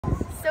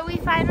So we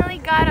finally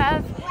got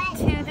up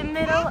to the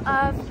middle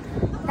of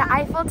the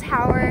Eiffel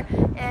Tower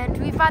and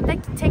we bought the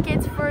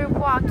tickets for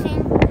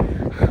walking.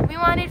 We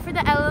wanted for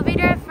the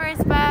elevator at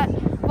first, but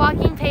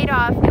walking paid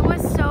off. It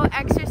was so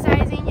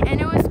exercising and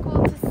it was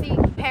cool to see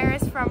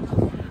Paris from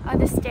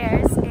the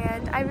stairs,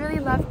 and I really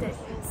loved it.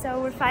 So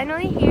we're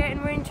finally here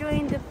and we're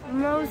enjoying the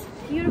most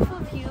beautiful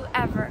view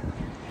ever.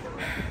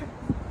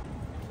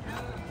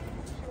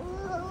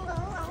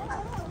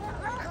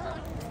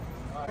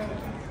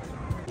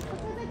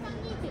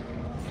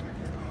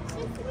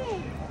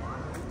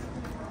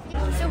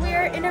 So we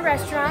are in a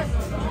restaurant.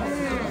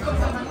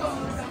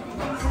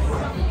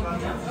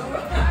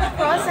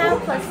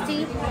 Croissant plus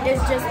tea is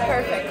just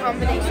perfect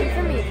combination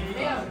for me.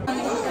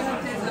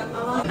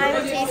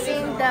 I'm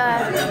tasting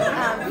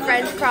the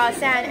French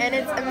croissant and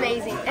it's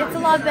amazing. It's a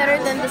lot better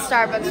than the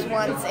Starbucks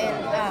ones in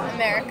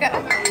America.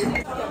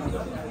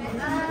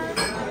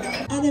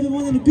 I never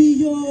wanted to be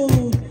your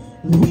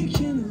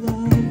weekend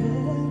lover.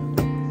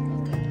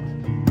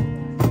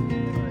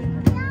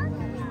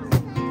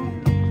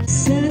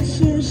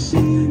 Such a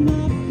shame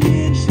my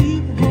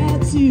friendship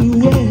had to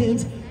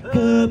end.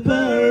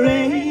 Purple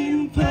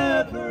rain,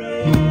 purple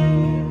rain.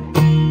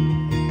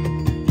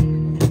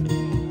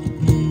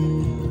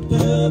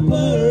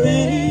 Purple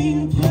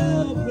rain,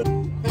 purple rain.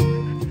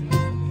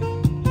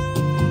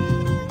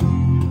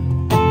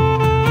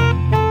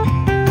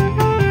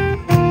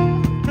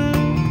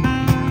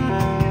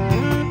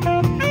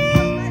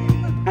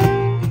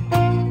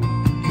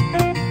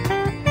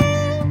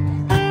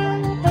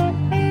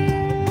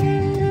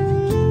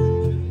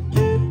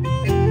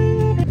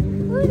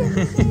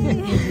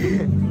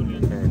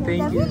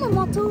 T'as vu le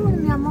manteau?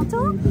 Il y a un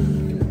manteau?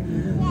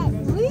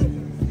 Oui?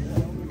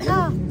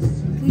 Ah,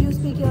 do you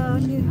speak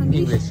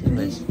English?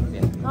 English,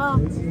 yeah. Ah.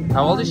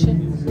 How old is she?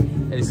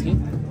 Is he?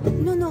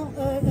 No,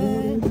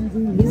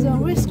 he's a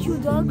rescue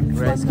dog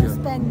from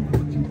Spain.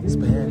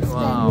 Spain,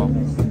 wow,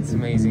 it's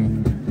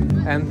amazing.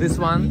 And this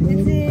one?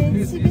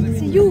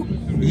 C'est you.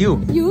 You?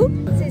 You?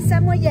 C'est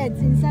samoyed,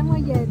 c'est une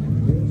samoyed.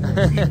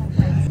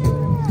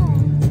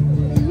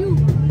 You.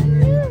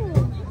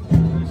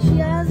 She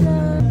has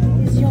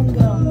is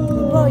younger.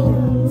 Boy,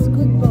 it's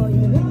good boy.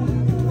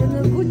 And a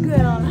good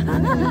girl.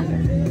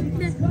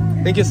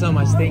 Thank you so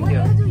much, thank you.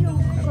 Where do you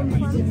come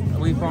from?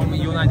 We're from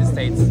United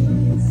States.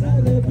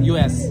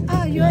 US.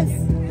 Ah, US.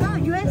 Ah,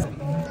 US.